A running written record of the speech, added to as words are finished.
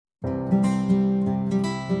Hello,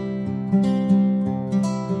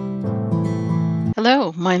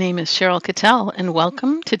 my name is Cheryl Cattell, and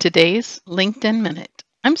welcome to today's LinkedIn Minute.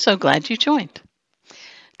 I'm so glad you joined.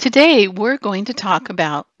 Today, we're going to talk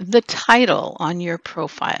about the title on your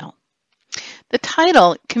profile. The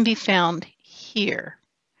title can be found here.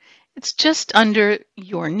 It's just under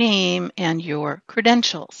your name and your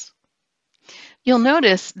credentials. You'll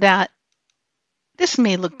notice that this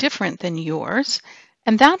may look different than yours,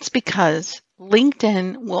 and that's because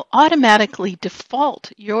LinkedIn will automatically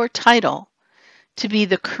default your title to be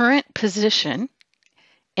the current position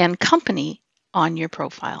and company on your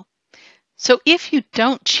profile. So if you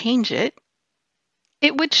don't change it,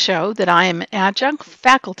 it would show that I am an adjunct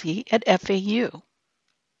faculty at FAU.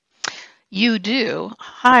 You do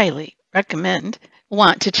highly recommend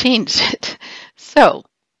want to change it. So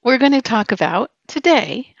we're going to talk about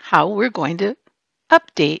today how we're going to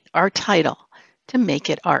update our title to make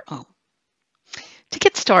it our own. To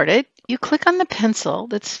get started, you click on the pencil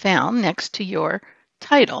that's found next to your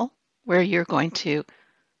title where you're going to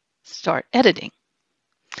start editing.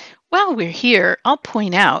 While we're here, I'll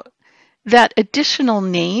point out that additional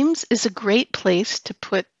names is a great place to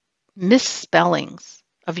put misspellings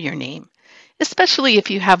of your name, especially if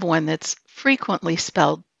you have one that's frequently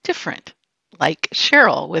spelled different, like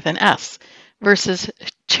Cheryl with an S versus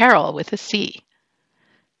Cheryl with a C.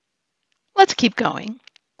 Let's keep going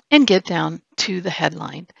and get down to the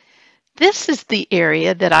headline. This is the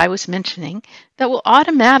area that I was mentioning that will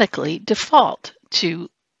automatically default to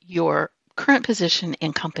your current position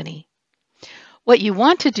and company. What you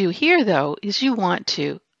want to do here, though, is you want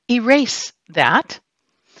to erase that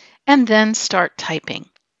and then start typing.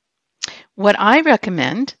 What I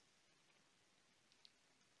recommend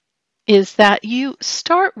is that you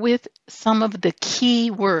start with some of the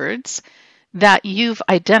key words that you've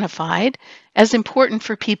identified as important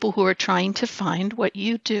for people who are trying to find what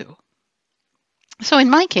you do. So in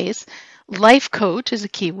my case, life coach is a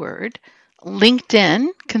keyword, LinkedIn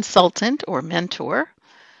consultant or mentor,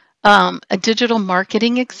 a digital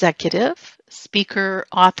marketing executive, speaker,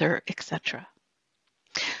 author, etc.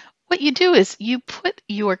 What you do is you put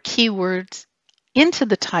your keywords into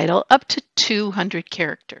the title up to 200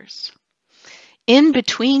 characters. In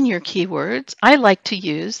between your keywords, I like to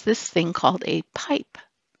use this thing called a pipe.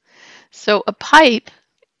 So a pipe,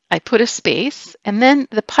 I put a space, and then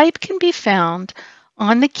the pipe can be found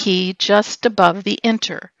on the key just above the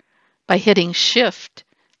enter by hitting Shift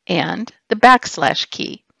and the backslash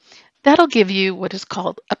key. That'll give you what is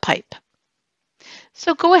called a pipe.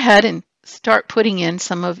 So go ahead and start putting in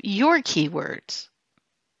some of your keywords.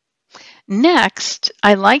 Next,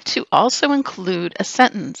 I like to also include a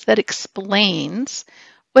sentence that explains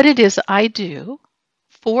what it is I do,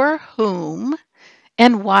 for whom,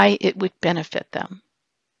 and why it would benefit them.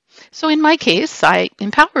 So in my case, I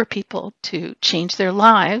empower people to change their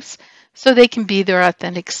lives so they can be their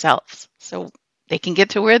authentic selves, so they can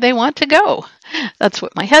get to where they want to go. That's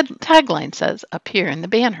what my tagline says up here in the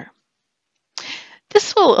banner.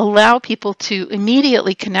 This will allow people to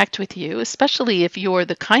immediately connect with you, especially if you're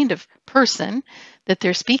the kind of person that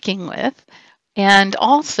they're speaking with, and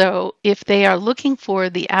also if they are looking for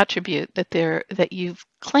the attribute that you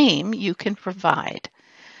claim you can provide.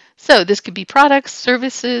 So this could be products,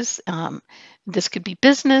 services, this could be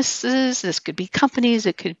businesses, this could be companies,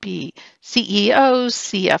 it could be CEOs,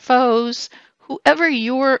 CFOs, whoever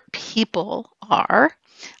your people are.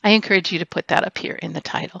 I encourage you to put that up here in the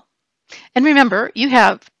title. And remember, you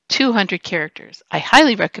have 200 characters. I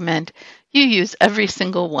highly recommend you use every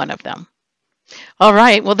single one of them. All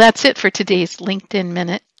right, well, that's it for today's LinkedIn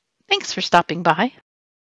Minute. Thanks for stopping by.